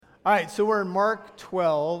All right, so we're in Mark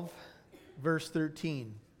 12, verse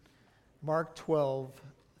 13. Mark 12,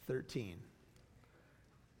 13.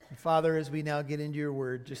 And Father, as we now get into your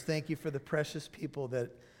word, just thank you for the precious people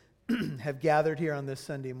that have gathered here on this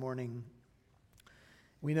Sunday morning.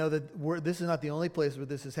 We know that this is not the only place where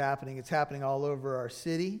this is happening. It's happening all over our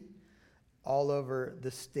city, all over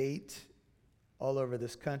the state, all over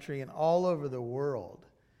this country, and all over the world.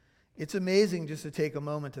 It's amazing just to take a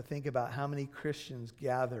moment to think about how many Christians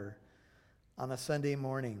gather on a Sunday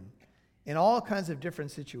morning in all kinds of different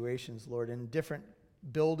situations, Lord, in different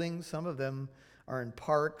buildings. Some of them are in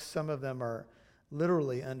parks. Some of them are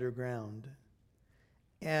literally underground.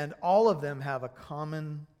 And all of them have a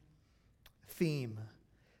common theme.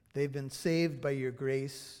 They've been saved by your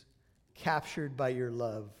grace, captured by your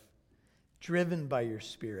love, driven by your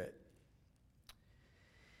Spirit.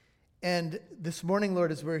 And this morning,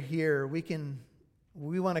 Lord, as we're here,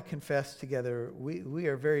 we want to confess together, we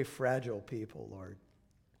are very fragile people, Lord.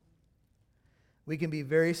 We can be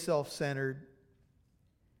very self-centered.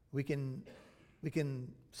 We can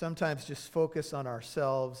sometimes just focus on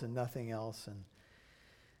ourselves and nothing else. And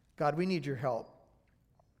God, we need your help.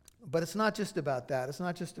 But it's not just about that. It's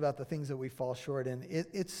not just about the things that we fall short in.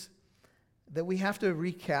 It's that we have to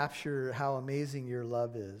recapture how amazing your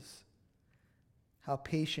love is, how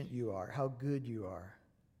patient you are, how good you are,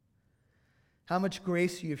 how much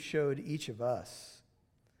grace you've showed each of us.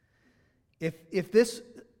 If this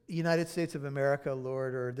United States of America,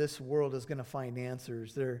 Lord, or this world is going to find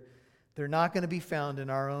answers, they're not going to be found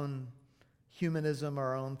in our own humanism,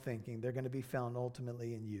 our own thinking. They're going to be found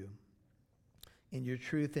ultimately in you, in your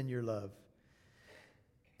truth and your love.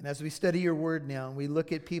 And as we study your word now, and we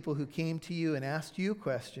look at people who came to you and asked you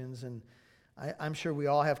questions, and I'm sure we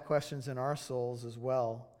all have questions in our souls as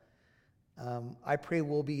well. I pray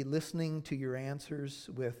we'll be listening to your answers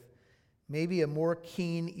with maybe a more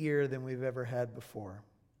keen ear than we've ever had before.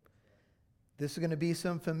 This is going to be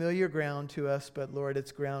some familiar ground to us, but Lord,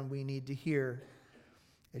 it's ground we need to hear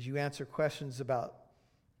as you answer questions about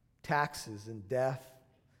taxes and death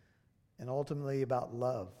and ultimately about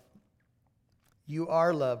love. You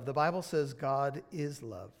are love. The Bible says God is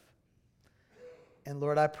love. And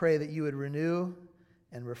Lord, I pray that you would renew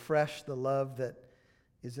and refresh the love that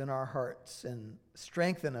is in our hearts and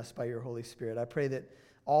strengthen us by your Holy Spirit. I pray that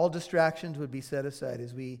all distractions would be set aside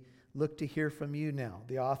as we look to hear from you now,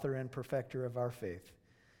 the author and perfecter of our faith.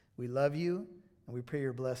 We love you, and we pray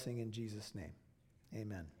your blessing in Jesus' name.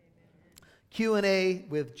 Amen. Q&A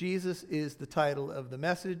with Jesus is the title of the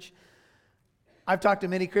message. I've talked to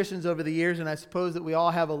many Christians over the years, and I suppose that we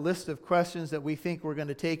all have a list of questions that we think we're going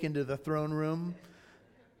to take into the throne room.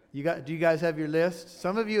 Do you guys have your list?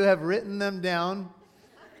 Some of you have written them down.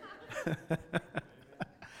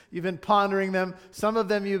 You've been pondering them. Some of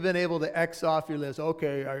them you've been able to X off your list.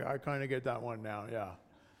 Okay, I kind of get that one now, yeah.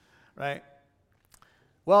 Right?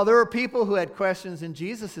 Well, there were people who had questions in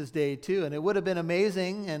Jesus' day too, and it would have been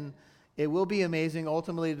amazing, and it will be amazing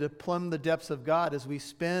ultimately to plumb the depths of God as we're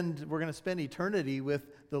going to spend eternity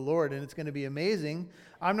with the Lord, and it's going to be amazing.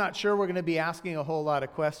 I'm not sure we're going to be asking a whole lot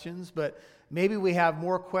of questions, but maybe we have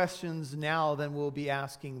more questions now than we'll be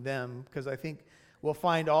asking them, because I think we'll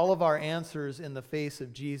find all of our answers in the face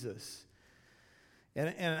of Jesus.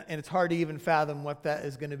 And it's hard to even fathom what that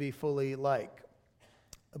is going to be fully like.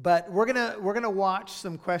 But we're gonna watch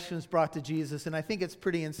some questions brought to Jesus, and I think it's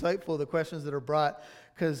pretty insightful, the questions that are brought,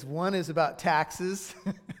 because one is about taxes.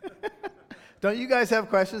 Don't you guys have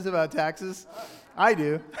questions about taxes? I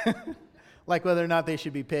do. Like whether or not they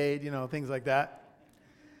should be paid, things like that.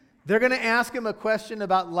 They're going to ask him a question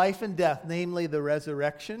about life and death, namely the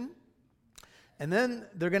resurrection. And then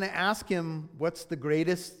they're going to ask him what's the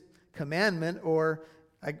greatest commandment, or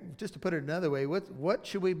just to put it another way, what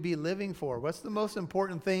should we be living for? What's the most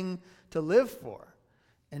important thing to live for?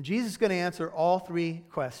 And Jesus is going to answer all three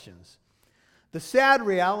questions. The sad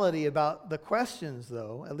reality about the questions,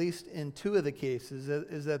 though, at least in two of the cases,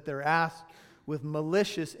 is that they're asked with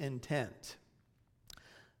malicious intent.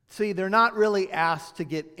 See, they're not really asked to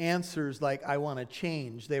get answers like, I want to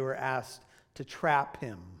change. They were asked to trap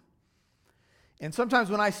him. And sometimes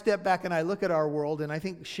when I step back and I look at our world, and I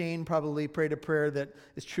think Shane probably prayed a prayer that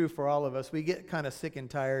is true for all of us, we get kind of sick and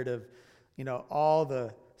tired of, all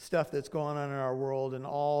the stuff that's going on in our world and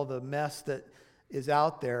all the mess that is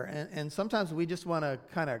out there. And sometimes we just want to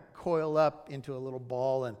kind of coil up into a little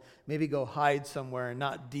ball and maybe go hide somewhere and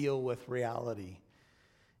not deal with reality.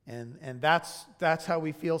 And that's how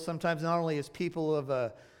we feel sometimes, not only as people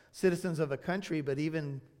of citizens of a country, but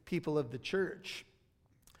even people of the church.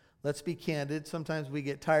 Let's be candid. Sometimes we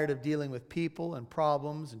get tired of dealing with people and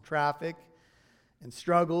problems and traffic and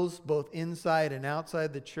struggles both inside and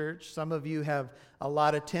outside the church. Some of you have a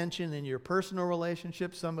lot of tension in your personal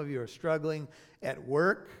relationships. Some of you are struggling at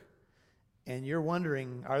work. And you're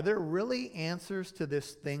wondering, are there really answers to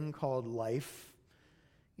this thing called life?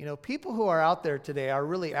 You know, people who are out there today are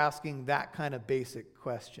really asking that kind of basic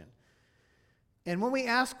question. And when we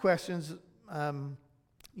ask questions,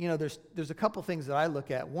 there's a couple things that I look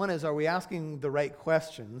at. One is, are we asking the right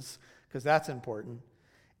questions? Because that's important.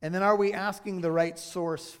 And then are we asking the right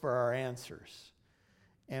source for our answers?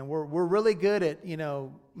 And we're really good at,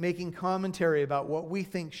 making commentary about what we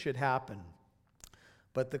think should happen.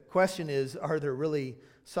 But the question is, are there really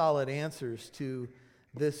solid answers to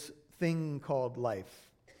this thing called life?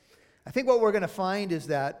 I think what we're going to find is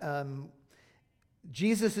that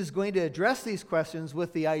Jesus is going to address these questions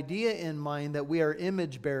with the idea in mind that we are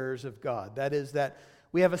image bearers of God. That is, that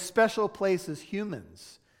we have a special place as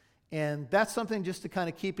humans. And that's something just to kind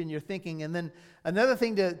of keep in your thinking. And then another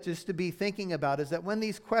thing to be thinking about is that when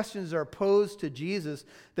these questions are posed to Jesus,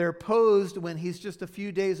 they're posed when he's just a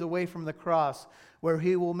few days away from the cross, where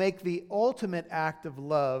he will make the ultimate act of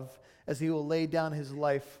love as he will lay down his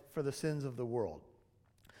life for the sins of the world.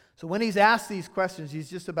 So when he's asked these questions, he's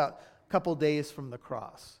just about a couple days from the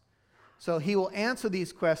cross. So he will answer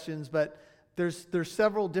these questions, but there's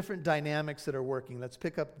several different dynamics that are working. Let's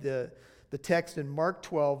pick up the text in Mark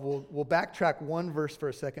 12. We'll backtrack one verse for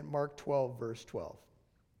a second. Mark 12, verse 12.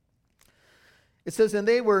 It says, "And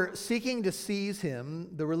they were seeking to seize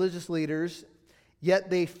him, the religious leaders,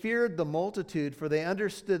 yet they feared the multitude, for they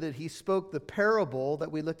understood that he spoke the parable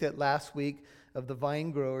that we looked at last week of the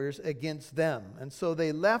vine growers against them. And so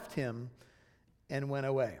they left him and went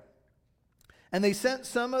away. And they sent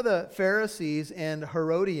some of the Pharisees and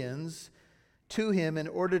Herodians to him in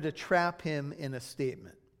order to trap him in a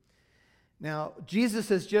statement." Now, Jesus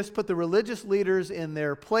has just put the religious leaders in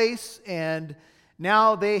their place, and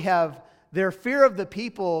now their fear of the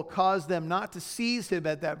people caused them not to seize him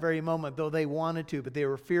at that very moment, though they wanted to, but they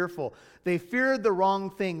were fearful. They feared the wrong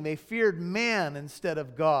thing. They feared man instead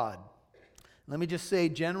of God. Let me just say,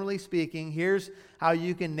 generally speaking, here's how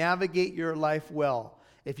you can navigate your life well.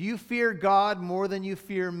 If you fear God more than you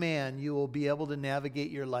fear man, you will be able to navigate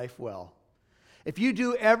your life well. If you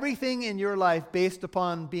do everything in your life based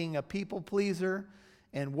upon being a people pleaser,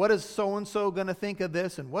 and what is so-and-so going to think of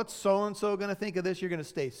this, and what's so-and-so going to think of this, you're going to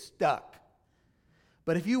stay stuck.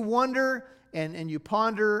 But if you wonder and you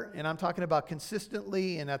ponder, and I'm talking about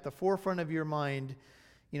consistently and at the forefront of your mind,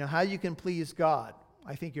 how you can please God,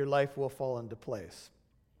 I think your life will fall into place.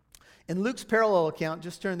 In Luke's parallel account,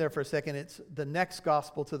 just turn there for a second, it's the next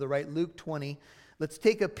gospel to the right, Luke 20. Let's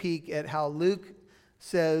take a peek at how Luke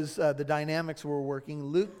says the dynamics were working.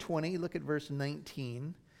 Luke 20, look at verse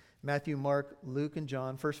 19. Matthew, Mark, Luke, and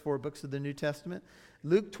John, first four books of the New Testament.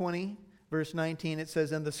 Luke 20, verse 19, it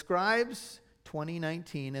says, "And the scribes,"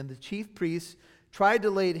 20:19, "and the chief priests tried to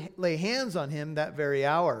lay hands on him that very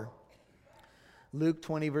hour." Luke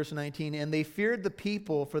 20, verse 19, "And they feared the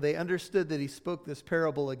people, for they understood that he spoke this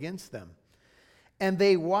parable against them. And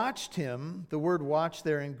they watched him." The word watch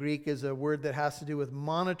there in Greek is a word that has to do with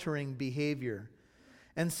monitoring behavior.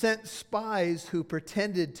 "And sent spies who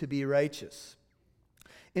pretended to be righteous,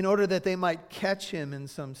 in order that they might catch him in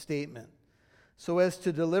some statement, so as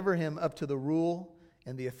to deliver him up to the rule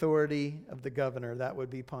and the authority of the governor." That would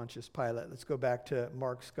be Pontius Pilate. Let's go back to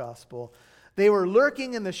Mark's gospel. They were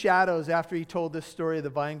lurking in the shadows after he told this story of the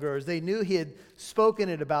vine growers. They knew he had spoken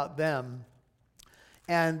it about them.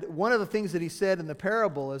 And one of the things that he said in the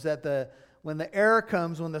parable is that when the heir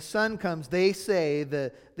comes, when the son comes, they say,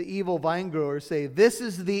 the evil vine growers say, "This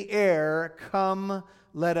is the heir, come,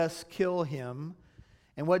 let us kill him."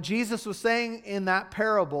 And what Jesus was saying in that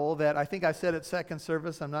parable, that I think I said at second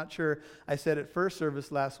service, I'm not sure I said at first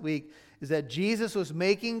service last week, is that Jesus was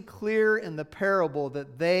making clear in the parable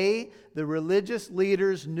that they, the religious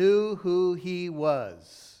leaders, knew who he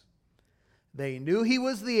was. They knew he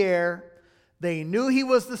was the heir, they knew he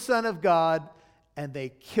was the Son of God, and they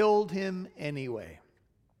killed him anyway.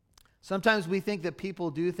 Sometimes we think that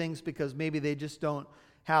people do things because maybe they just don't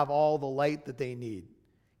have all the light that they need.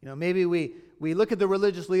 Maybe we look at the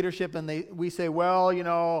religious leadership and we say, well,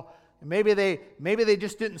 maybe they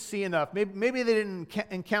just didn't see enough. Maybe they didn't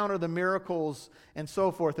encounter the miracles and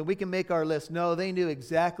so forth, and we can make our list. No, they knew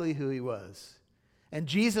exactly who he was. And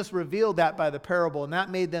Jesus revealed that by the parable, and that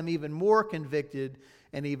made them even more convicted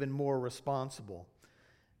and even more responsible.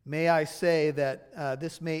 May I say that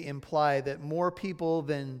this may imply that more people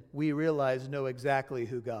than we realize know exactly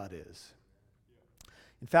who God is.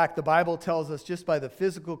 In fact, the Bible tells us just by the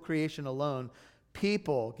physical creation alone,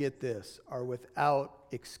 people, get this, are without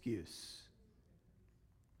excuse.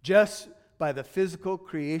 Just by the physical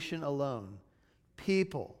creation alone,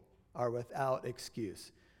 people are without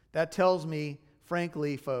excuse. That tells me,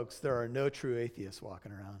 frankly, folks, there are no true atheists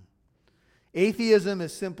walking around. Atheism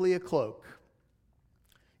is simply a cloak.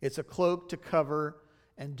 It's a cloak to cover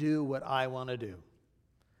and do what I want to do.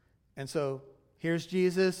 And so here's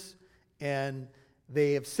Jesus, and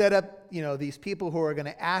they have set up, these people who are going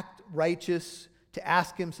to act righteous to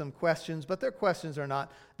ask him some questions, but their questions are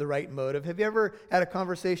not the right motive. Have you ever had a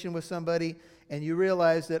conversation with somebody and you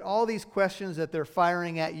realize that all these questions that they're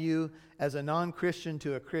firing at you as a non-Christian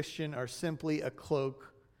to a Christian are simply a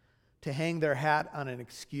cloak to hang their hat on an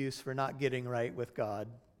excuse for not getting right with God?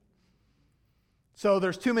 So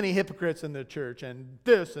there's too many hypocrites in the church, and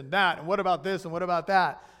this and that, and what about this and what about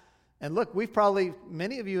that? And look,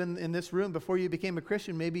 many of you in this room, before you became a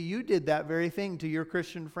Christian, maybe you did that very thing to your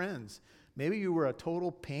Christian friends. Maybe you were a total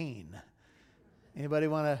pain. Anybody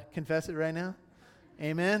want to confess it right now?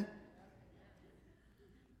 Amen?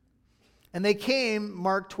 And they came,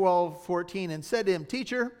 Mark 12:14, and said to him,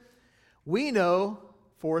 "Teacher, we know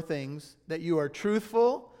 4 things, that you are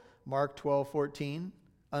truthful," Mark 12:14.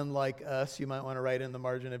 Unlike us, you might want to write in the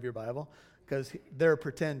margin of your Bible, because they're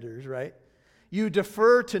pretenders, right? "You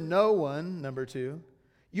defer to no one," number 2.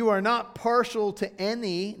 "You are not partial to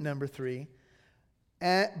any," number 3.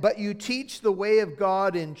 "But you teach the way of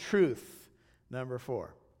God in truth," number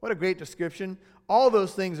 4. What a great description. All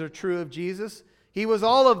those things are true of Jesus. He was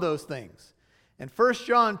all of those things. And 1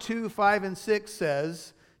 John 2:5 and 6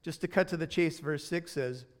 says, just to cut to the chase, verse 6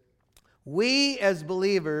 says, "We as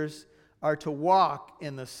believers are to walk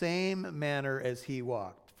in the same manner as he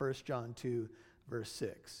walked." 1 John 2, verse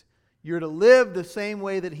 6. You're to live the same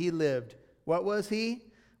way that he lived. What was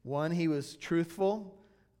he? 1, he was truthful.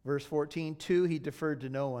 Verse 14. 2, he deferred to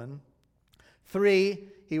no one. 3,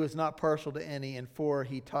 he was not partial to any. And 4,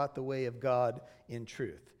 he taught the way of God in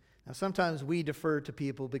truth. Now, sometimes we defer to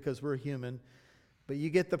people because we're human, but you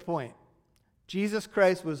get the point. Jesus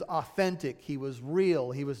Christ was authentic. He was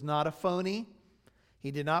real. He was not a phony. He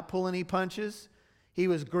did not pull any punches. He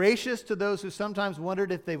was gracious to those who sometimes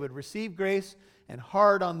wondered if they would receive grace, and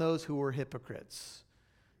hard on those who were hypocrites,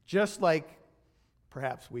 just like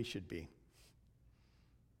perhaps we should be.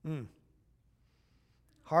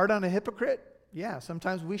 Hard on a hypocrite? Yeah,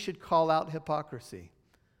 sometimes we should call out hypocrisy.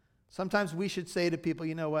 Sometimes we should say to people,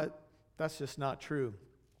 you know what? That's just not true.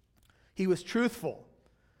 He was truthful.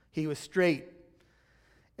 He was straight.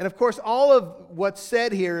 And of course, all of what's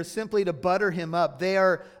said here is simply to butter him up. They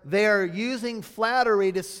are using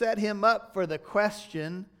flattery to set him up for the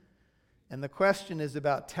question. And the question is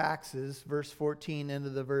about taxes. Verse 14, end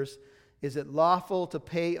of the verse. Is it lawful to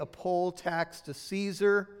pay a poll tax to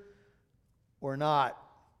Caesar or not?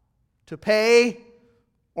 To pay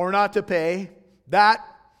or not to pay? That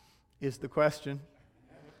is the question.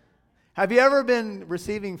 Have you ever been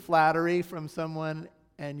receiving flattery from someone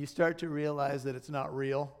and you start to realize that it's not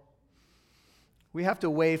real? We have to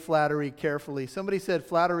weigh flattery carefully. Somebody said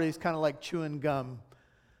flattery is kind of like chewing gum.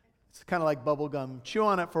 It's kind of like bubble gum. Chew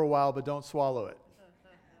on it for a while, but don't swallow it.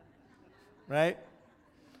 Right?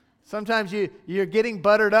 Sometimes you're getting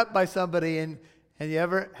buttered up by somebody, and have you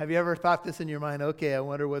ever thought this in your mind? Okay, I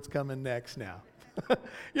wonder what's coming next now.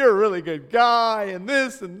 You're a really good guy, and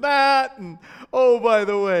this and that, and oh, by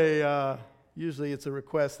the way, usually it's a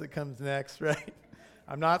request that comes next, right?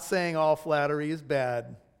 I'm not saying all flattery is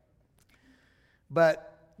bad,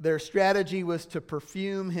 but their strategy was to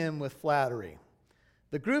perfume him with flattery.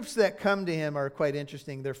 The groups that come to him are quite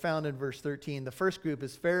interesting. They're found in verse 13. The first group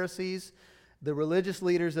is Pharisees, the religious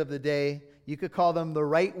leaders of the day. You could call them the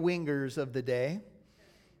right-wingers of the day.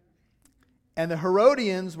 And the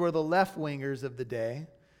Herodians were the left-wingers of the day.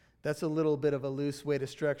 That's a little bit of a loose way to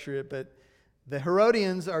structure it, but the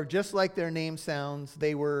Herodians are just like their name sounds.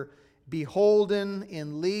 They were beholden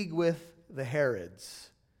in league with the Herods.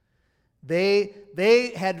 They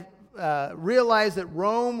had realized that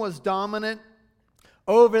Rome was dominant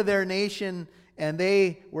over their nation, and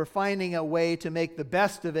they were finding a way to make the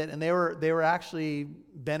best of it, and they were actually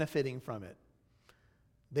benefiting from it.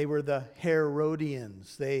 They were the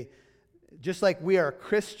Herodians. Just like we are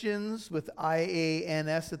Christians with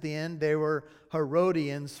IANS at the end, they were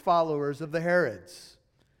Herodians, followers of the Herods.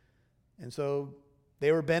 And so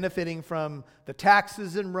they were benefiting from the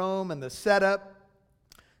taxes in Rome and the setup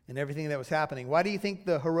and everything that was happening. Why do you think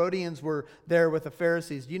the Herodians were there with the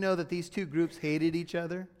Pharisees? Do you know that these two groups hated each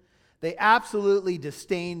other? They absolutely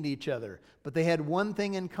disdained each other, but they had one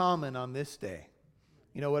thing in common on this day.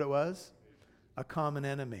 You know what it was? A common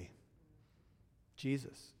enemy.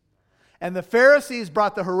 Jesus. And the Pharisees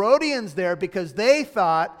brought the Herodians there because they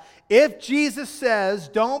thought, if Jesus says,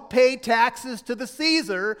 don't pay taxes to the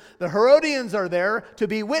Caesar, the Herodians are there to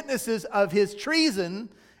be witnesses of his treason.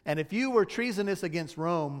 And if you were treasonous against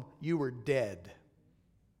Rome, you were dead.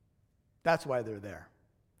 That's why they're there.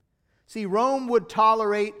 See, Rome would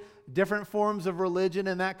tolerate different forms of religion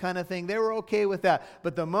and that kind of thing. They were okay with that.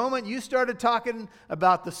 But the moment you started talking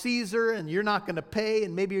about the Caesar and you're not going to pay,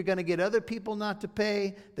 and maybe you're going to get other people not to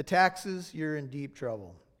pay the taxes, you're in deep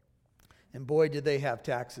trouble. And boy, did they have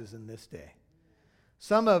taxes in this day.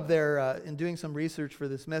 Some of their, in doing some research for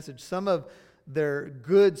this message, some of their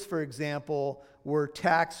goods, for example, were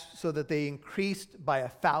taxed so that they increased by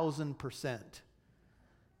 1,000%.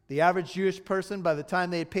 The average Jewish person, by the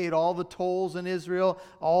time they had paid all the tolls in Israel,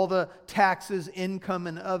 all the taxes, income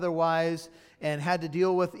and otherwise, and had to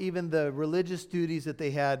deal with even the religious duties that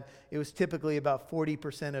they had, it was typically about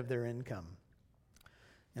 40% of their income.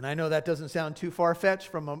 And I know that doesn't sound too far-fetched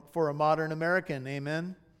for a modern American,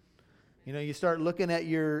 amen? You know, you start looking at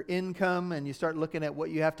your income and you start looking at what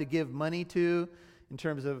you have to give money to in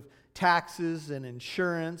terms of taxes and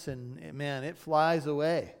insurance, and man, it flies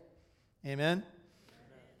away. Amen?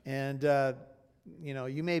 And, you know,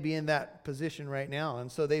 you may be in that position right now.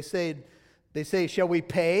 And so they say, shall we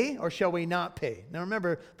pay or shall we not pay? Now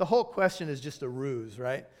remember, the whole question is just a ruse,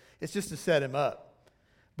 right? It's just to set him up.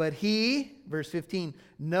 But he, verse 15,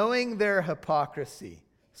 knowing their hypocrisy,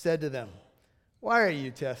 said to them, why are you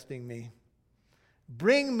testing me?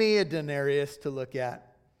 Bring me a denarius to look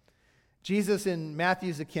at. Jesus in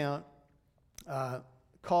Matthew's account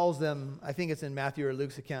calls them, I think it's in Matthew or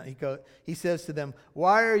Luke's account, he says to them,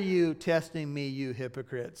 why are you testing me, you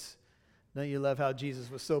hypocrites? Don't you love how Jesus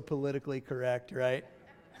was so politically correct, right?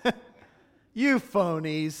 You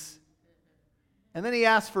phonies. And then he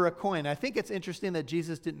asked for a coin. I think it's interesting that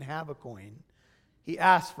Jesus didn't have a coin. He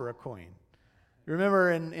asked for a coin.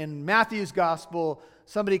 Remember in Matthew's gospel,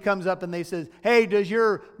 somebody comes up and they says, hey, does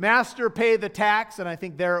your master pay the tax? And I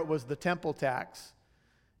think there it was the temple tax.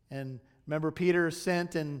 And remember, Peter is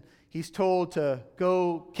sent and he's told to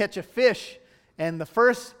go catch a fish. And the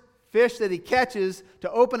first fish that he catches,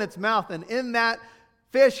 to open its mouth. And in that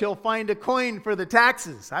fish, he'll find a coin for the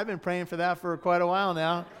taxes. I've been praying for that for quite a while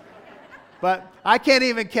now. But I can't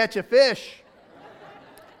even catch a fish.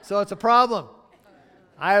 So it's a problem.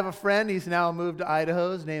 I have a friend, he's now moved to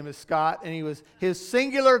Idaho. His name is Scott. And his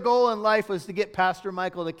singular goal in life was to get Pastor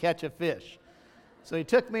Michael to catch a fish. So he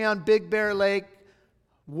took me on Big Bear Lake,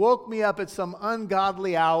 woke me up at some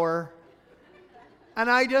ungodly hour, and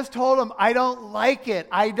I just told him, I don't like it.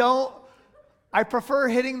 I prefer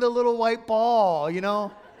hitting the little white ball, you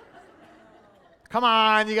know. Come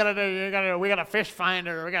on, we got a fish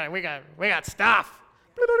finder, we got stuff.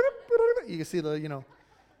 You can see the, you know.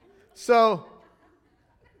 So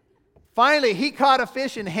finally he caught a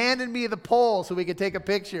fish and handed me the pole so we could take a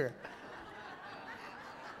picture.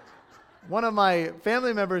 One of my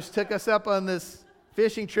family members took us up on this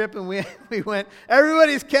fishing trip, and we went,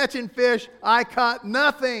 everybody's catching fish. I caught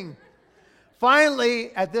nothing.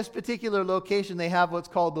 Finally, at this particular location, they have what's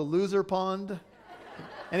called the loser pond.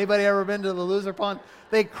 Anybody ever been to the loser pond?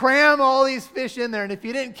 They cram all these fish in there, and if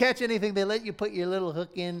you didn't catch anything, they let you put your little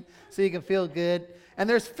hook in so you can feel good. And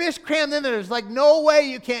there's fish crammed in there. There's like no way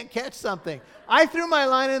you can't catch something. I threw my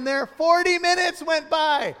line in there. 40 minutes went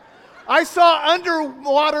by. I saw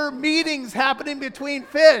underwater meetings happening between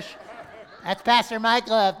fish. That's Pastor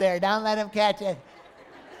Michael up there. Don't let him catch it.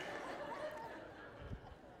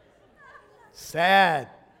 Sad.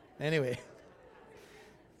 Anyway.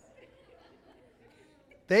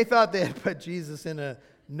 They thought they had put Jesus in a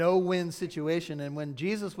no-win situation. And when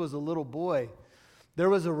Jesus was a little boy, there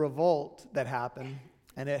was a revolt that happened.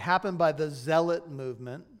 And it happened by the Zealot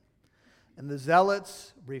movement. And the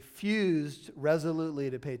Zealots refused resolutely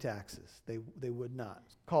to pay taxes. They would not.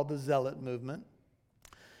 It's called the Zealot movement.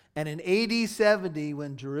 And in AD 70,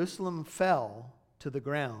 when Jerusalem fell to the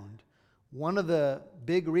ground, one of the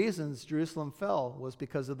big reasons Jerusalem fell was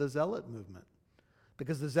because of the Zealot movement.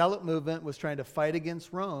 Because the Zealot movement was trying to fight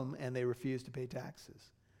against Rome, and they refused to pay taxes.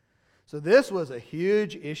 So this was a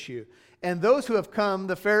huge issue. And those who have come,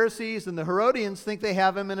 the Pharisees and the Herodians, think they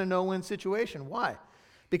have him in a no-win situation. Why?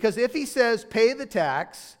 Because if he says, pay the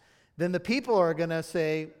tax, then the people are going to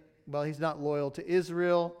say, well, he's not loyal to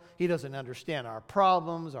Israel. He doesn't understand our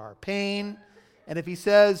problems, our pain. And if he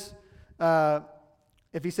says to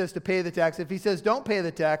pay the tax, if he says don't pay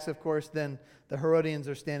the tax, of course, then the Herodians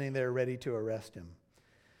are standing there ready to arrest him.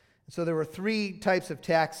 So there were three types of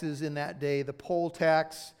taxes in that day. The poll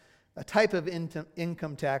tax, a type of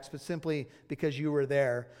income tax, but simply because you were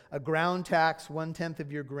there. A ground tax, 1/10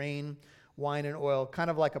 of your grain. wine and oil, kind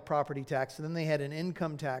of like a property tax. And then they had an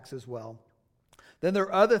income tax as well. Then there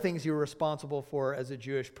are other things you were responsible for as a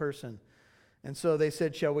Jewish person. And so they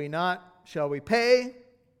said, shall we pay,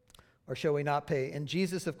 or shall we not pay? And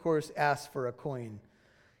Jesus, of course, asked for a coin.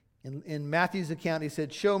 In Matthew's account, he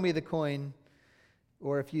said, show me the coin.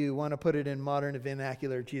 Or if you want to put it in modern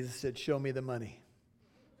vernacular, Jesus said, show me the money.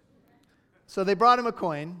 So they brought him a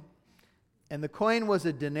coin, and the coin was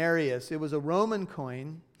a denarius. It was a Roman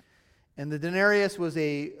coin, and the denarius was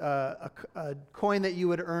a coin that you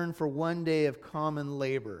would earn for 1 day of common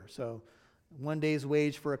labor. So 1 day's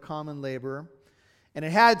wage for a common laborer. And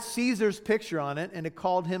it had Caesar's picture on it, and it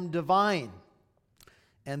called him divine.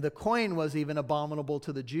 And the coin was even abominable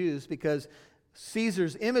to the Jews because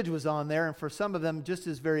Caesar's image was on there, and for some of them, just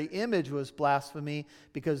his very image was blasphemy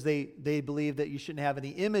because they believed that you shouldn't have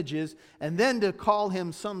any images. And then to call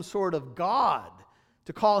him some sort of god,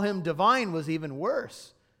 to call him divine, was even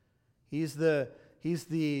worse. He's the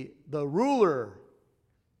ruler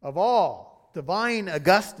of all, divine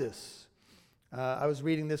Augustus. I was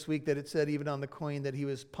reading this week that it said even on the coin that he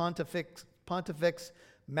was Pontifex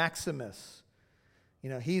Maximus.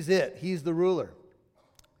 He's it. He's the ruler.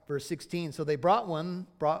 Verse 16, so they brought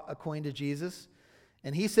a coin to Jesus,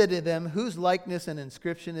 and he said to them, whose likeness and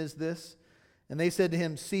inscription is this? And they said to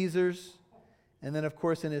him, Caesar's. And then, of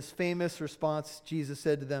course, in his famous response, Jesus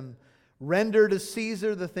said to them, render to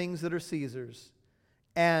Caesar the things that are Caesar's,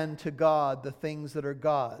 and to God the things that are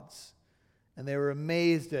God's. And they were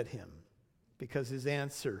amazed at him because his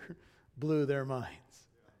answer blew their minds,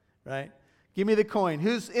 right? Give me the coin.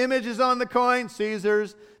 Whose image is on the coin?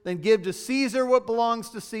 Caesar's. Then give to Caesar what belongs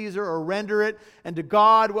to Caesar, or render it, and to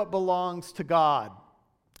God what belongs to God.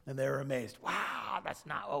 And they were amazed. Wow, that's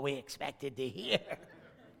not what we expected to hear.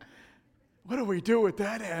 What do we do with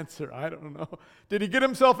that answer? I don't know. Did he get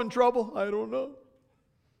himself in trouble? I don't know.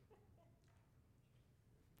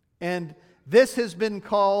 And this has been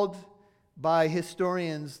called by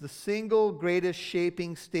historians the single greatest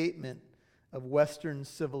shaping statement of Western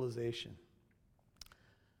civilization.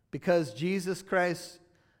 Because Jesus Christ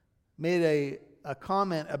made a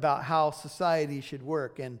comment about how society should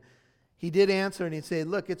work. And he did answer, and he'd say,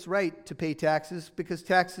 look, it's right to pay taxes because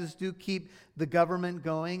taxes do keep the government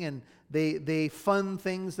going, and they fund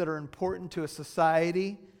things that are important to a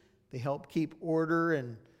society. They help keep order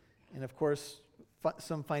and of course,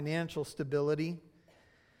 some financial stability.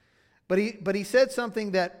 But he said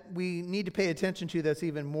something that we need to pay attention to that's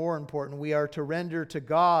even more important. We are to render to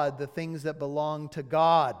God the things that belong to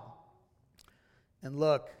God. And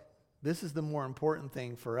look, this is the more important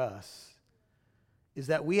thing for us, is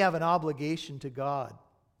that we have an obligation to God.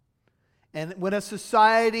 And when a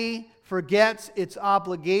society forgets its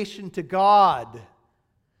obligation to God,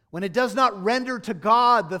 when it does not render to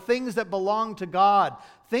God the things that belong to God,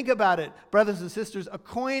 think about it, brothers and sisters. A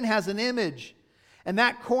coin has an image. And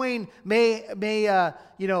that coin may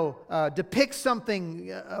depict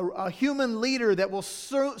something, a human leader that will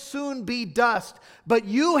soon be dust. But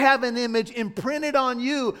you have an image imprinted on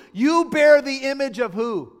you. You bear the image of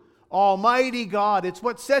who? Almighty God. It's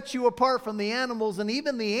what sets you apart from the animals and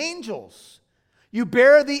even the angels. You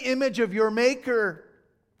bear the image of your Maker.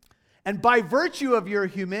 And by virtue of your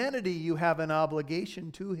humanity, you have an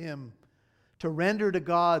obligation to Him to render to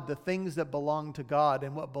God the things that belong to God.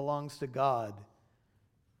 And what belongs to God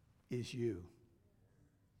is you.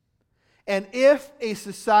 And if a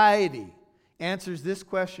society answers this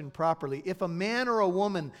question properly, if a man or a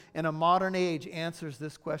woman in a modern age answers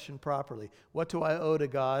this question properly, what do I owe to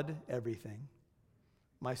God? Everything.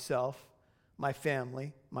 Myself, my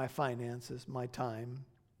family, my finances, my time.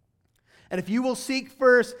 And if you will seek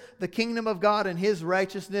first the kingdom of God and His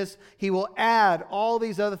righteousness, He will add all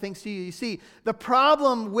these other things to you. You see, the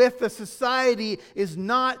problem with the society is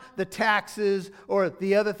not the taxes or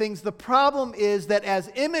the other things. The problem is that as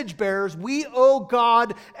image bearers, we owe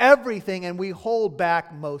God everything and we hold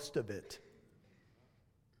back most of it.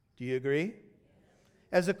 Do you agree?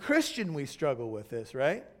 As a Christian, we struggle with this,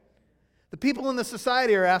 right? The people in the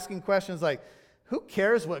society are asking questions like, who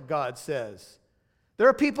cares what God says? There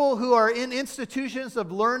are people who are in institutions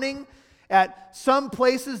of learning at some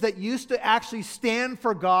places that used to actually stand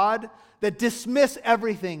for God that dismiss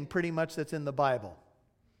everything pretty much that's in the Bible.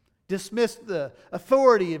 Dismiss the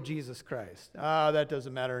authority of Jesus Christ. That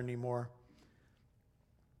doesn't matter anymore.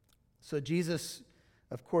 So Jesus,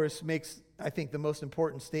 of course, makes, I think, the most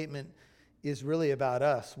important statement is really about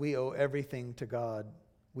us. We owe everything to God.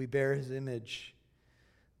 We bear His image.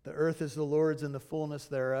 The earth is the Lord's and the fullness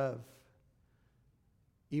thereof.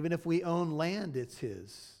 Even if we own land, it's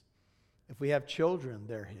His. If we have children,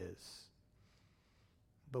 they're His.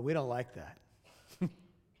 But we don't like that.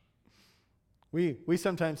 We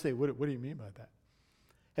sometimes say, what do you mean by that?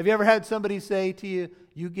 Have you ever had somebody say to you,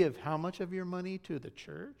 you give how much of your money to the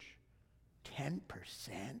church? 10%?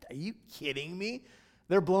 Are you kidding me?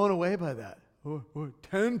 They're blown away by that.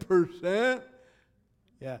 10%?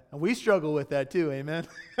 Yeah, and we struggle with that too, amen?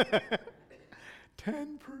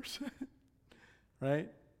 10%, right?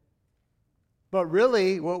 But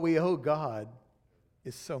really, what we owe God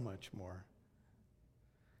is so much more.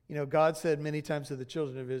 You know, God said many times to the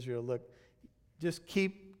children of Israel, look, just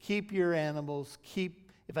keep your animals,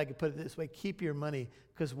 if I could put it this way, keep your money,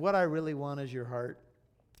 because what I really want is your heart.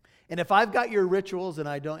 And if I've got your rituals and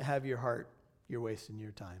I don't have your heart, you're wasting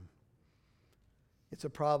your time. It's a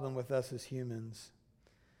problem with us as humans.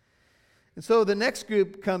 And so the next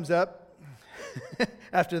group comes up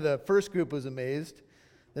after the first group was amazed.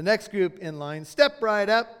 The next group in line, step right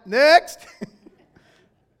up, next.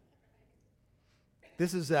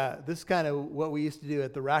 This is kind of what we used to do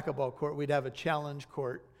at the racquetball court. We'd have a challenge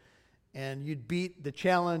court, and you'd beat the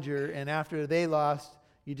challenger, and after they lost,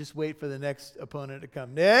 you just wait for the next opponent to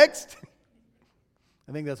come. Next!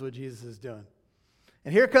 I think that's what Jesus is doing.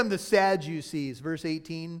 And here come the Sadducees, verse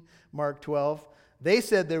 18, Mark 12. They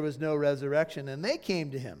said there was no resurrection, and they came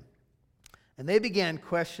to him, and they began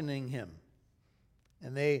questioning him.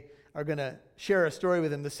 And they are going to share a story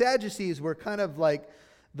with him. The Sadducees were kind of like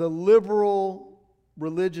the liberal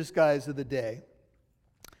religious guys of the day.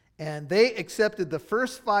 And they accepted the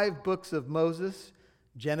first 5 books of Moses,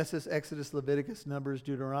 Genesis, Exodus, Leviticus, Numbers,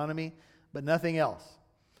 Deuteronomy, but nothing else.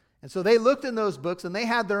 And so they looked in those books, and they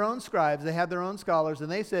had their own scribes, they had their own scholars,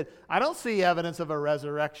 and they said, I don't see evidence of a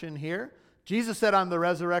resurrection here. Jesus said, I'm the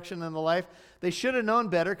resurrection and the life. They should have known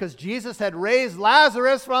better, because Jesus had raised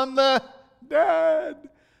Lazarus from the dead.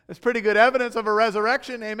 That's pretty good evidence of a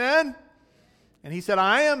resurrection, amen? And he said,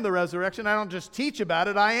 I am the resurrection. I don't just teach about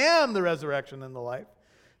it. I am the resurrection and the life.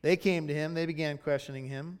 They came to him. They began questioning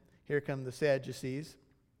him. Here come the Sadducees.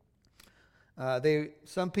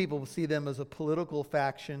 Some people see them as a political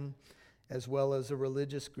faction as well as a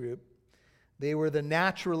religious group. They were the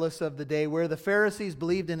naturalists of the day. Where the Pharisees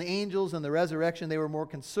believed in angels and the resurrection, they were more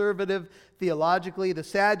conservative theologically. The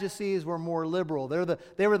Sadducees were more liberal.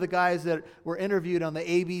 They were the guys that were interviewed on the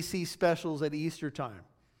ABC specials at Easter time.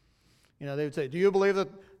 You know, they would say, do you believe that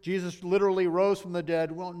Jesus literally rose from the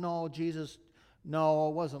dead? Well, no,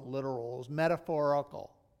 it wasn't literal. It was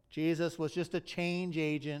metaphorical. Jesus was just a change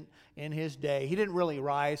agent in his day. He didn't really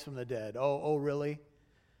rise from the dead. Oh, really?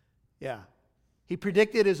 Yeah. He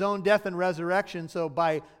predicted his own death and resurrection, so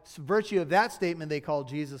by virtue of that statement, they called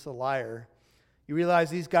Jesus a liar. You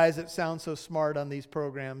realize these guys that sound so smart on these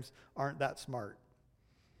programs aren't that smart.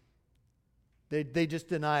 They just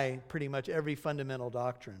deny pretty much every fundamental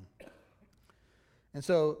doctrine. And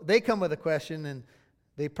so they come with a question, and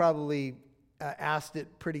they probably asked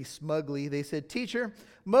it pretty smugly. They said, Teacher,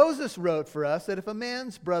 Moses wrote for us that if a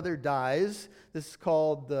man's brother dies, this is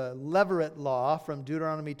called the Levirate Law from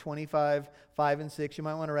Deuteronomy 25, 5 and 6. You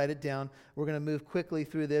might want to write it down. We're going to move quickly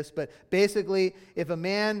through this. But basically, if a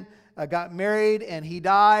man got married and he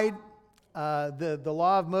died, the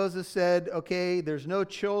law of Moses said, okay, there's no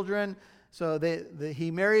children. So he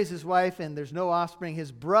marries his wife and there's no offspring.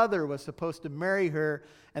 His brother was supposed to marry her,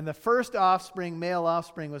 and the first offspring, male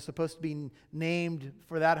offspring, was supposed to be named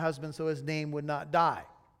for that husband so his name would not die.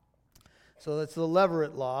 So that's the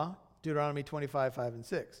Levirate Law, Deuteronomy 25, 5 and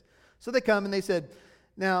 6. So they come and they said,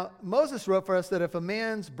 now Moses wrote for us that if a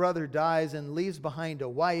man's brother dies and leaves behind a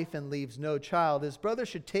wife and leaves no child, his brother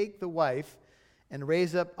should take the wife and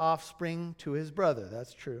raise up offspring to his brother.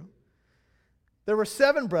 That's true. There were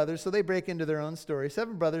 7 brothers, so they break into their own story.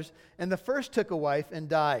 7 brothers, and the first took a wife and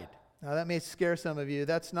died. Now that may scare some of you.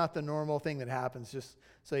 That's not the normal thing that happens, just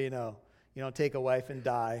so you know. You don't take a wife and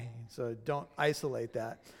die, so don't isolate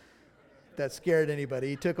that. That scared anybody.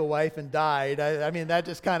 He took a wife and died. I mean, that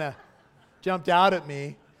just kind of jumped out at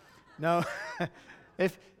me. No,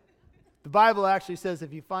 if the Bible actually says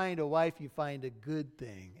if you find a wife, you find a good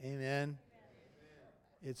thing. Amen?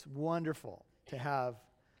 It's wonderful to have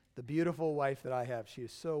the beautiful wife that I have. She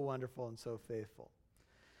is so wonderful and so faithful.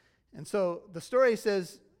 And so the story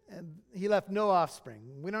says he left no offspring.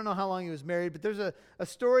 We don't know how long he was married, but there's a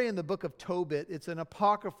story in the book of Tobit. It's an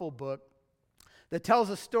apocryphal book that tells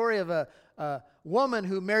a story of a woman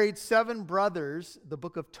who married 7 brothers, the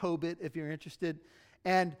book of Tobit, if you're interested.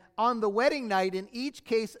 And on the wedding night, in each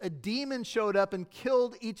case, a demon showed up and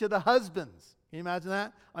killed each of the husbands. Can you imagine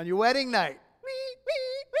that? On your wedding night.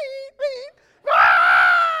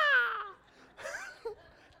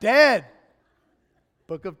 Dead.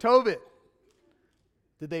 Book of Tobit.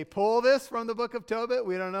 Did they pull this from the book of Tobit?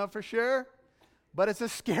 We don't know for sure. But it's a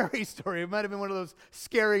scary story. It might have been one of those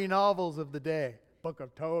scary novels of the day. Book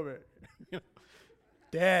of Tobit.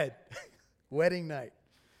 Dead. Wedding night.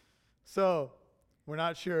 So, we're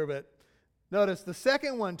not sure, but notice the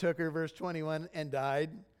second one took her, verse 21, and died,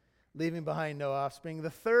 leaving behind no offspring. The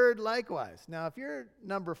third likewise. Now, if you're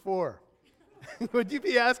number 4, would you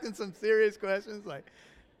be asking some serious questions like,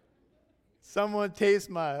 someone taste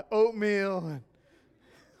my oatmeal, and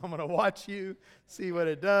I'm going to watch you, see what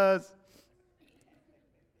it does.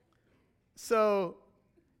 So,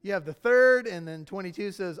 you have the third, and then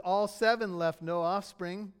 22 says, all 7 left no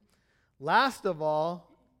offspring. Last of all,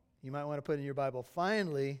 you might want to put in your Bible,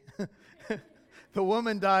 finally, the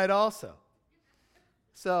woman died also.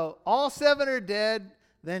 So all 7 are dead,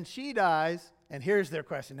 then she dies, and here's their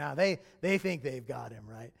question. Now, they think they've got him,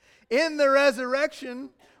 right? In the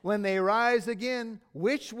resurrection, when they rise again,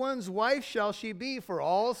 which one's wife shall she be? For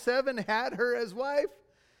all 7 had her as wife.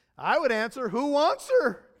 I would answer, who wants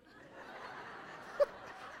her?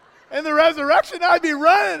 In the resurrection, I'd be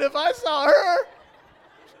running if I saw her.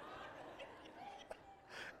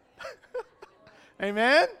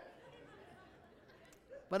 Amen?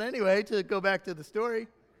 But anyway, to go back to the story.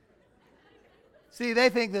 See, they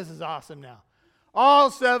think this is awesome now. All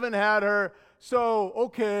 7 had her. So,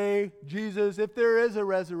 okay, Jesus, if there is a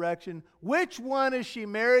resurrection, which one is she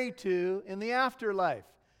married to in the afterlife?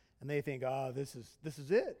 And they think, this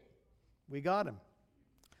is it. We got him.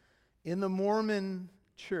 In the Mormon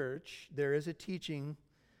church, there is a teaching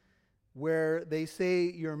where they say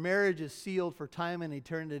your marriage is sealed for time and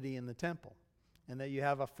eternity in the temple, and that you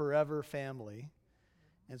have a forever family.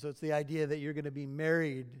 And so it's the idea that you're going to be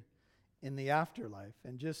married in the afterlife.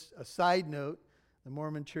 And just a side note, the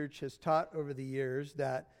Mormon church has taught over the years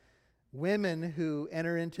that women who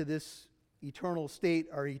enter into this eternal state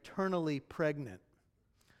are eternally pregnant.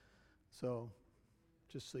 So,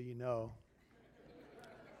 just so you know,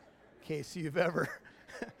 in case you've ever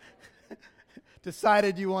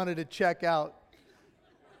decided you wanted to check out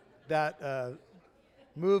that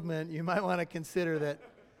movement, you might want to consider that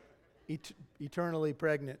eternally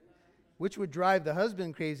pregnant, which would drive the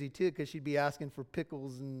husband crazy too, because she'd be asking for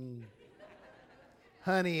pickles and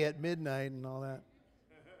honey at midnight and all that.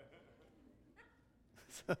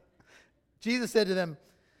 So, Jesus said to them,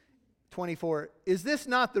 24, is this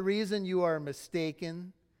not the reason you are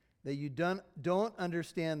mistaken, that you don't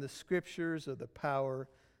understand the scriptures or the power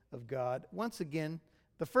of God? Once again,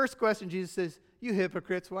 the first question Jesus says, you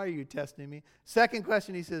hypocrites, why are you testing me? Second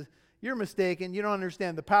question, he says, you're mistaken. You don't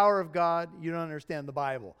understand the power of God. You don't understand the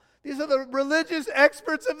Bible. These are the religious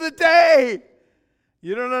experts of the day.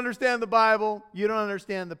 You don't understand the Bible. You don't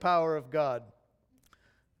understand the power of God.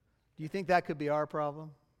 Do you think that could be our problem?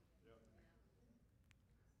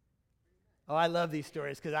 Oh, I love these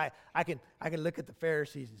stories because I can look at the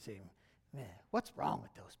Pharisees and say, man, what's wrong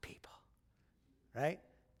with those people? Right?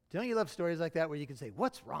 Don't you love stories like that where you can say,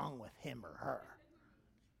 what's wrong with him or her?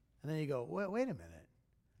 And then you go, wait a minute.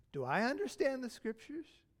 Do I understand the scriptures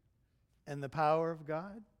and the power of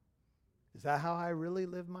God? Is that how I really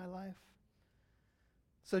live my life?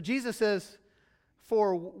 So Jesus says,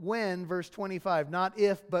 for when, verse 25, not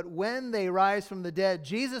if, but when they rise from the dead.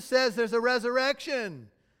 Jesus says there's a resurrection.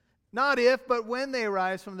 Not if, but when they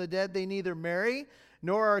rise from the dead, they neither marry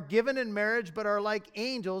nor are given in marriage, but are like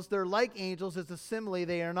angels. They're like angels. It's a simile.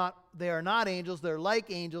 They are not angels. They're like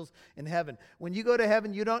angels in heaven. When you go to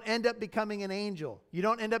heaven, you don't end up becoming an angel. You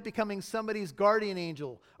don't end up becoming somebody's guardian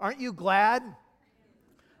angel. Aren't you glad?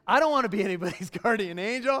 I don't want to be anybody's guardian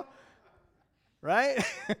angel. Right?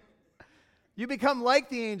 You become like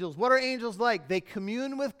the angels. What are angels like? They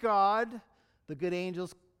commune with God. The good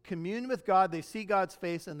angels commune with God. They see God's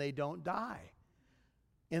face and they don't die.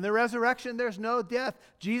 In the resurrection, there's no death.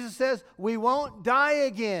 Jesus says we won't die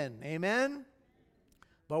again. Amen?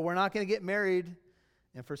 But we're not going to get married.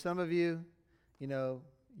 And for some of you,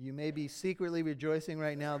 you may be secretly rejoicing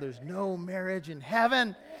right now. There's no marriage in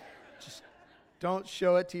heaven. Just don't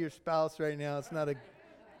show it to your spouse right now. It's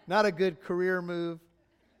not a good career move.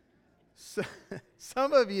 So,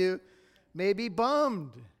 some of you may be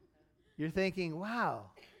bummed. You're thinking, wow,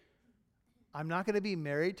 I'm not going to be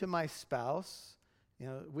married to my spouse.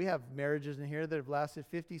 We have marriages in here that have lasted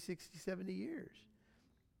 50, 60, 70 years.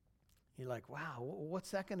 You're like, wow, what's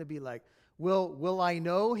that going to be like? Will I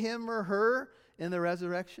know him or her in the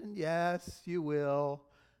resurrection? Yes, you will.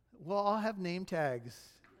 We'll all have name tags.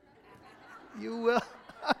 You will.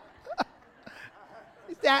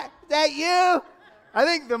 Is that you? I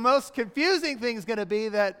think the most confusing thing is going to be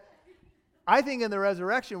that I think in the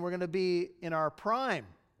resurrection we're going to be in our prime,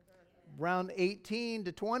 around 18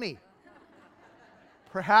 to 20.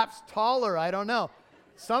 Perhaps taller, I don't know.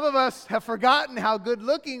 Some of us have forgotten how good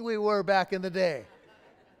looking we were back in the day.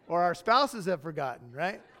 Or our spouses have forgotten,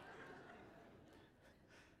 right?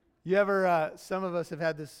 You ever, some of us have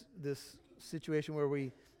had this situation where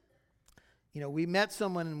we met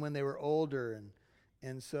someone when they were older,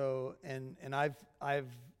 and I've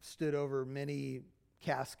stood over many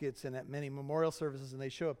caskets and at many memorial services, and they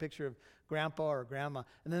show a picture of grandpa or grandma,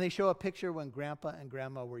 and then they show a picture when grandpa and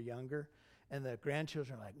grandma were younger, and the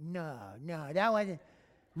grandchildren are like, no, that wasn't,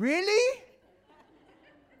 really?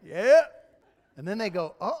 Yeah. And then they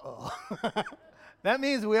go, uh-oh. That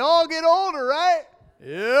means we all get older, right?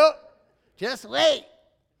 Yep. Just wait.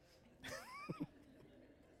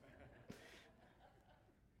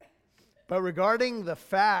 But regarding the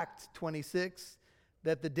fact, 26,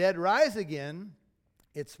 that the dead rise again,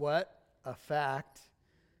 it's what? A fact.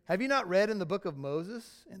 Have you not read in the book of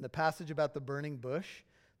Moses, in the passage about the burning bush?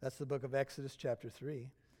 That's the book of Exodus chapter 3.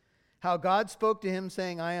 How God spoke to him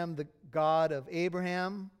saying, I am the God of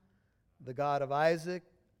Abraham, the God of Isaac,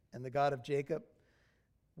 and the God of Jacob.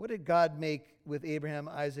 What did God make with Abraham,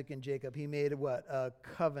 Isaac, and Jacob? He made what? A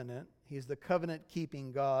covenant. He's the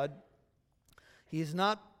covenant-keeping God. He's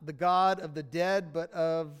not the God of the dead, but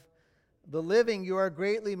of the living. You are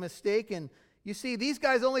greatly mistaken. You see, these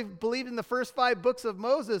guys only believed in the first 5 books of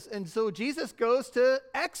Moses, and so Jesus goes to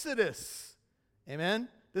Exodus. Amen?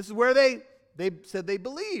 This is where they said they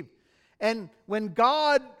believed. And when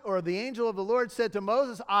God, or the angel of the Lord, said to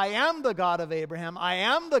Moses, I am the God of Abraham, I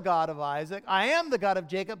am the God of Isaac, I am the God of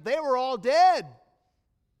Jacob, they were all dead.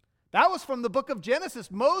 That was from the book of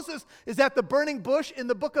Genesis. Moses is at the burning bush in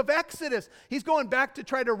the book of Exodus. He's going back to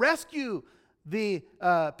try to rescue the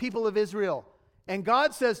people of Israel. And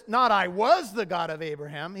God says, not I was the God of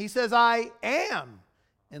Abraham. He says, I am.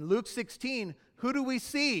 In Luke 16, who do we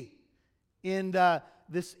see in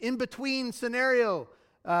this in-between scenario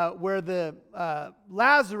where the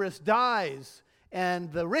Lazarus dies and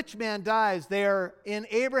the rich man dies? They are in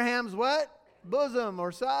Abraham's what? Bosom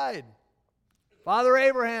or side. Father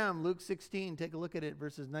Abraham, Luke 16, take a look at it,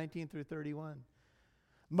 verses 19 through 31.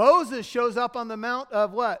 Moses shows up on the Mount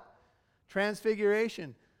of what?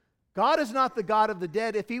 Transfiguration. God is not the God of the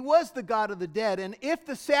dead. If he was the God of the dead, and if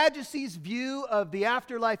the Sadducees' view of the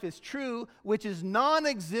afterlife is true, which is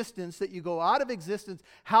non-existence, that you go out of existence,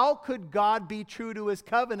 how could God be true to his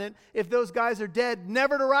covenant if those guys are dead,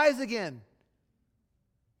 never to rise again?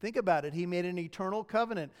 Think about it. He made an eternal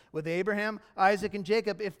covenant with Abraham, Isaac, and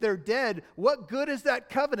Jacob. If they're dead, what good is that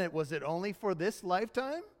covenant? Was it only for this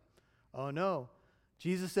lifetime? Oh, no.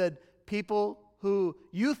 Jesus said, people who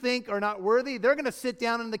you think are not worthy, they're going to sit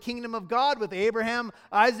down in the kingdom of God with Abraham,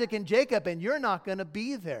 Isaac, and Jacob, and you're not going to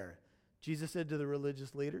be there. Jesus said to the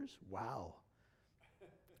religious leaders, wow.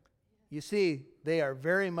 You see, they are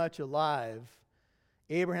very much alive.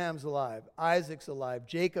 Abraham's alive, Isaac's alive,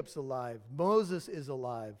 Jacob's alive, Moses is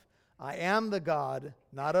alive. I am the God,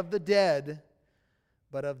 not of the dead,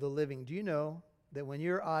 but of the living. Do you know that when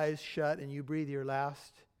your eyes shut and you breathe your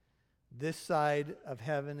last, this side of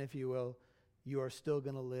heaven, if you will, you are still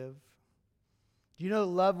going to live? Do you know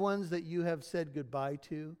the loved ones that you have said goodbye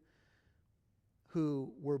to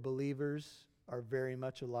who were believers are very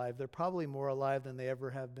much alive? They're probably more alive than they ever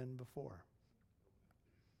have been before.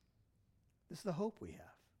 This is the hope we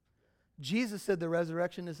have. Jesus said the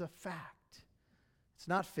resurrection is a fact. It's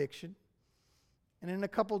not fiction. And in a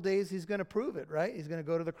couple days, he's going to prove it, right? He's going to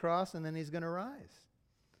go to the cross and then he's going to rise.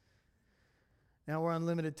 Now we're on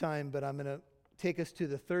limited time, but I'm going to take us to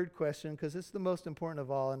the third question because it's the most important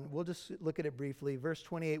of all, and we'll just look at it briefly. Verse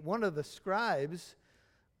 28, one of the scribes,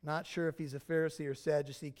 not sure if he's a Pharisee or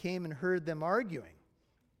Sadducee, came and heard them arguing.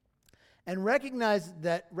 And recognizing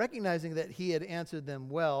that he had answered them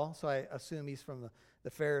well, so I assume he's from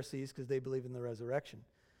the Pharisees because they believe in the resurrection.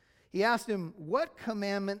 He asked him, what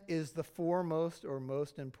commandment is the foremost or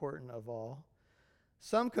most important of all?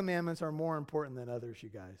 Some commandments are more important than others, you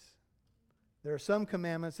guys. There are some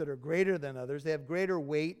commandments that are greater than others. They have greater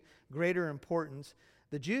weight, greater importance.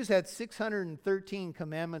 The Jews had 613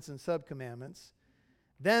 commandments and sub-commandments.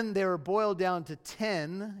 Then they were boiled down to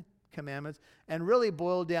 10 commandments and really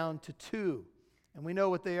boiled down to 2. And we know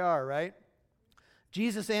what they are, right?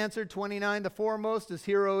 Jesus answered, 29, the foremost is,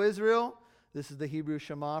 Hear, O Israel. This is the Hebrew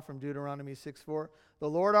Shema from Deuteronomy 6:4. The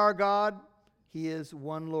Lord our God, he is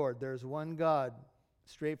one Lord. There's one God,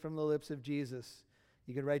 straight from the lips of Jesus.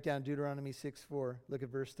 You can write down Deuteronomy 6:4. Look at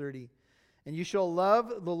verse 30. And you shall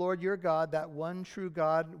love the Lord your God, that one true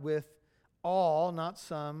God, with all, not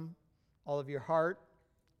some, all of your heart,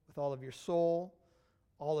 with all of your soul,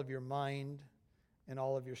 all of your mind, and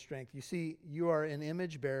all of your strength. You see, you are an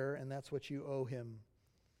image bearer, and that's what you owe him.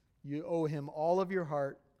 You owe him all of your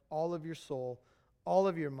heart, all of your soul, all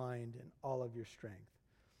of your mind and all of your strength.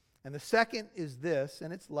 And the second is this,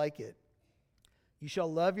 and it's like it. You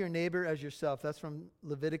shall love your neighbor as yourself. That's from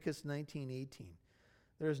Leviticus 19:18.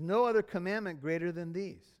 There is no other commandment greater than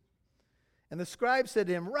these. And the scribe said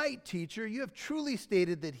to him, right, teacher, you have truly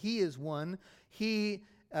stated that he is one. He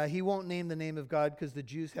won't name the name of God because the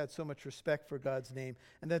Jews had so much respect for God's name,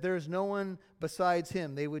 and that there is no one besides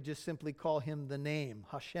him. They would just simply call him the name,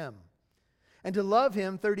 Hashem. And to love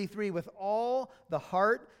him, 33, with all the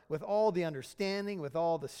heart, with all the understanding, with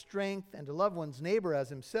all the strength, and to love one's neighbor as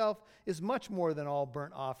himself is much more than all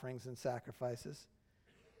burnt offerings and sacrifices.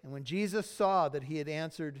 And when Jesus saw that he had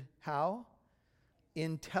answered, how?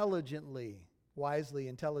 Intelligently, wisely,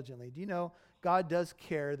 intelligently. Do you know God does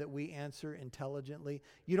care that we answer intelligently?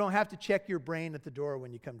 You don't have to check your brain at the door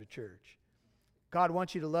when you come to church. God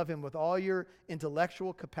wants you to love him with all your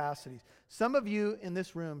intellectual capacities. Some of you in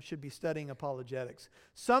this room should be studying apologetics.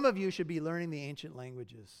 Some of you should be learning the ancient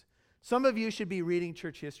languages. Some of you should be reading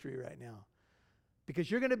church history right now,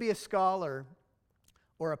 because you're going to be a scholar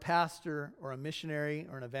or a pastor or a missionary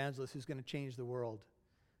or an evangelist who's going to change the world.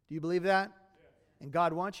 Do you believe that? And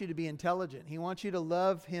God wants you to be intelligent. He wants you to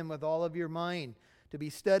love him with all of your mind, to be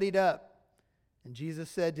studied up. And Jesus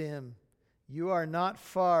said to him, you are not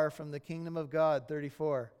far from the kingdom of God,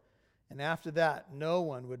 34. And after that, no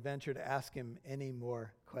one would venture to ask him any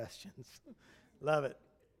more questions. Love it.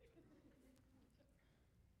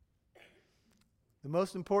 The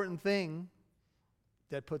most important thing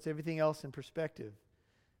that puts everything else in perspective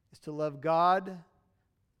is to love God.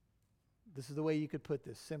 This is the way you could put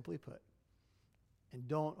this, simply put. And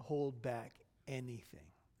don't hold back anything.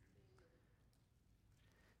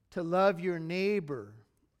 To love your neighbor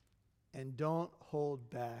and don't hold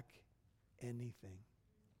back anything.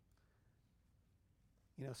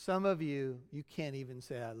 You know, some of you can't even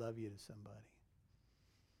say I love you to somebody.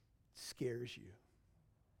 It scares you.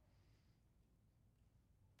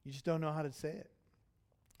 You just don't know how to say it.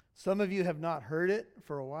 Some of you have not heard it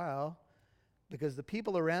for a while because the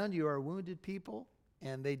people around you are wounded people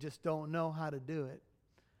and they just don't know how to do it.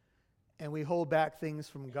 And we hold back things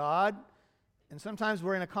from God. And sometimes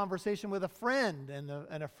we're in a conversation with a friend,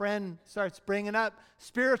 and a friend starts bringing up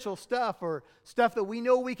spiritual stuff or stuff that we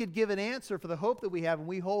know we could give an answer for the hope that we have, and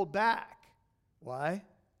we hold back. Why?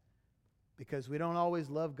 Because we don't always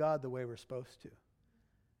love God the way we're supposed to.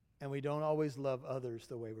 And we don't always love others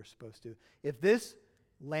the way we're supposed to. If this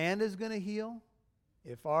land is going to heal,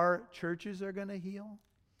 if our churches are going to heal,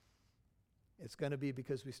 it's going to be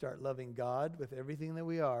because we start loving God with everything that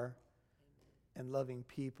we are and loving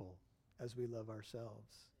people as we love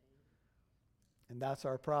ourselves. And that's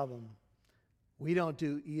our problem. We don't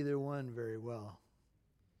do either one very well.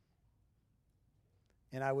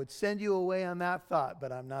 And I would send you away on that thought,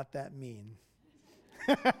 but I'm not that mean.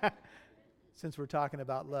 Since we're talking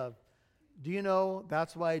about love. Do you know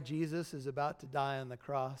that's why Jesus is about to die on the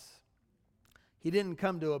cross? He didn't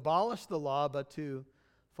come to abolish the law, but to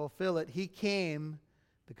fulfill it. He came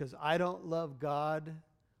because I don't love God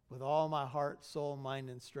with all my heart, soul,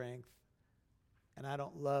 mind, and strength. And I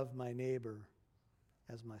don't love my neighbor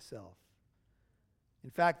as myself.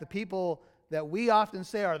 In fact, the people that we often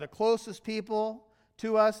say are the closest people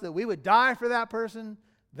to us, that we would die for that person,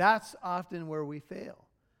 that's often where we fail.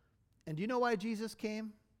 And do you know why Jesus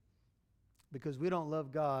came? Because we don't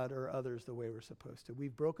love God or others the way we're supposed to.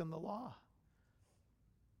 We've broken the law.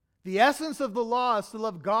 The essence of the law is to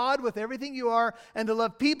love God with everything you are and to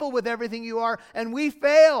love people with everything you are, and we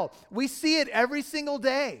fail. We see it every single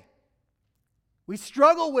day. We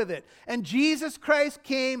struggle with it. And Jesus Christ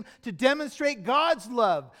came to demonstrate God's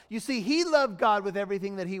love. You see, he loved God with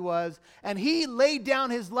everything that he was, and he laid down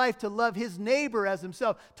his life to love his neighbor as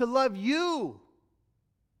himself, to love you.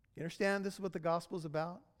 You understand this is what the gospel is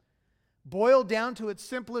about? Boiled down to its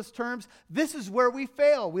simplest terms, this is where we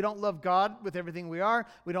fail. We don't love God with everything we are.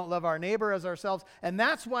 We don't love our neighbor as ourselves. And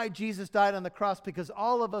that's why Jesus died on the cross, because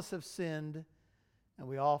all of us have sinned and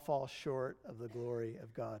we all fall short of the glory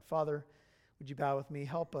of God. Father, would you bow with me?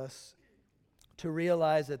 Help us to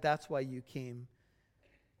realize that that's why you came,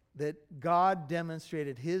 that God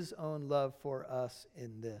demonstrated his own love for us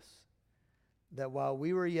in this, that while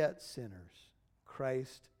we were yet sinners,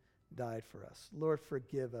 Christ died for us. Lord,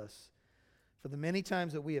 forgive us for the many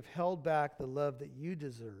times that we have held back the love that you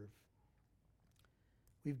deserve.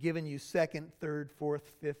 We've given you second, third,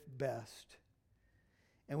 fourth, fifth best.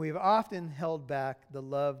 And we've often held back the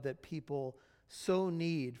love that people so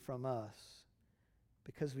need from us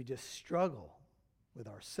because we just struggle with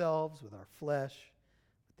ourselves, with our flesh,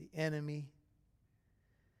 with the enemy.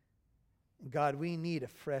 And God, we need a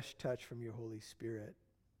fresh touch from your Holy Spirit.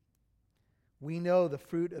 We know the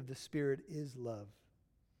fruit of the Spirit is love,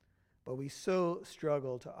 but we so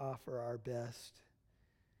struggle to offer our best.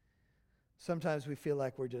 Sometimes we feel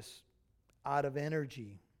like we're just out of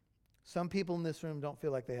energy. Some people in this room don't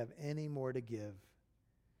feel like they have any more to give.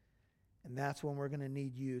 And that's when we're going to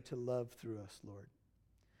need you to love through us, Lord.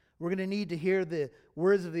 We're going to need to hear the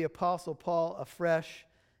words of the Apostle Paul afresh.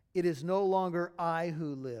 It is no longer I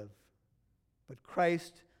who live, but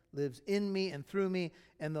Christ lives in me and through me.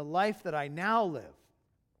 And the life that I now live,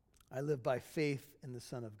 I live by faith in the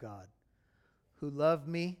Son of God, who loved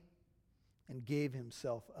me and gave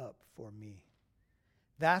himself up for me.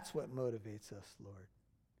 That's what motivates us, Lord.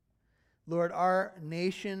 Lord, our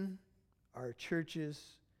nation, our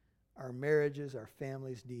churches, our marriages, our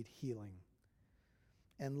families need healing.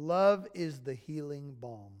 And love is the healing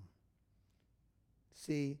balm.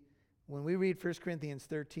 See, when we read 1 Corinthians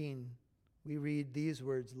 13, we read these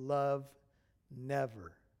words, love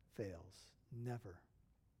never fails. Never.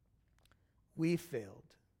 We failed,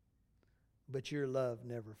 but your love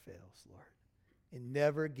never fails, Lord. It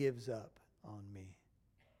never gives up on me.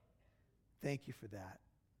 Thank you for that.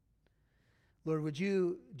 Lord, would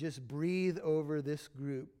you just breathe over this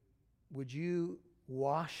group? Would you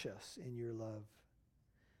wash us in your love?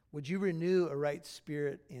 Would you renew a right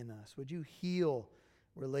spirit in us? Would you heal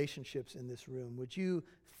relationships in this room? Would you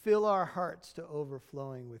fill our hearts to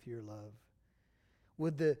overflowing with your love?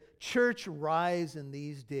 Would the church rise in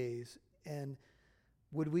these days, and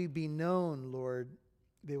would we be known, Lord?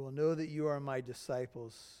 They will know that you are my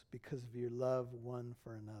disciples because of your love one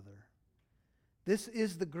for another. This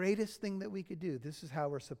is the greatest thing that we could do. This is how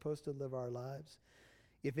we're supposed to live our lives.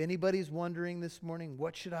 If anybody's wondering this morning,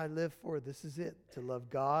 what should I live for? This is it. To love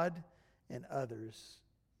God and others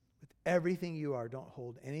with everything you are. Don't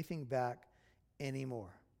hold anything back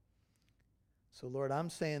anymore. So Lord, I'm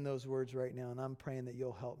saying those words right now, and I'm praying that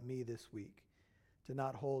you'll help me this week to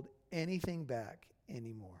not hold anything back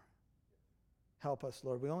anymore. Help us,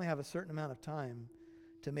 Lord. We only have a certain amount of time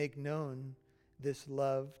to make known this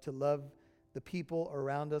love, to love the people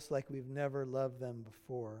around us like we've never loved them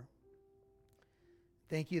before.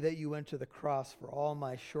 Thank you that you went to the cross for all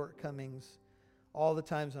my shortcomings, all the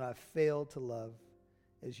times when I've failed to love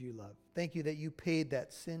as you love. Thank you that you paid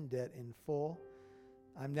that sin debt in full.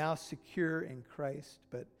 I'm now secure in Christ,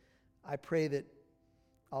 but I pray that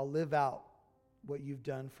I'll live out what you've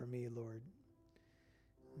done for me, Lord.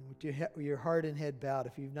 With your heart and head bowed,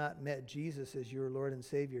 if you've not met Jesus as your Lord and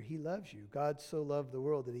Savior, he loves you. God so loved the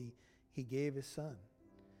world that he gave his Son.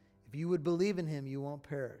 If you would believe in him, you won't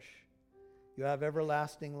perish. You'll have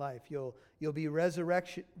everlasting life. You'll be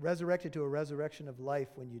resurrected to a resurrection of life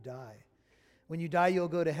when you die. When you die, you'll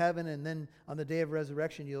go to heaven, and then on the day of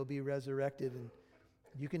resurrection, you'll be resurrected. And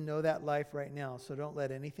you can know that life right now, so don't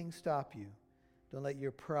let anything stop you. Don't let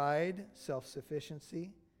your pride,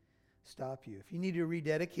 self-sufficiency stop you. If you need to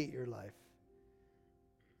rededicate your life,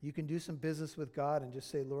 you can do some business with God and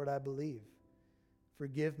just say, Lord, I believe.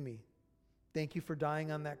 Forgive me. Thank you for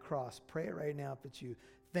dying on that cross. Pray it right now if it's you.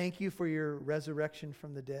 Thank you for your resurrection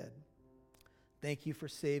from the dead. Thank you for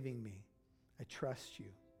saving me. I trust you.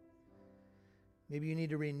 Maybe you need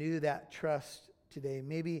to renew that trust today.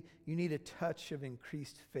 Maybe you need a touch of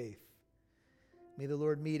increased faith. May the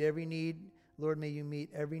Lord meet every need. Lord, may you meet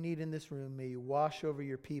every need in this room. May you wash over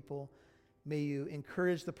your people. May you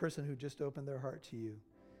encourage the person who just opened their heart to you.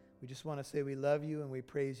 We just want to say we love you and we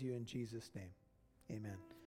praise you in Jesus' name. Amen.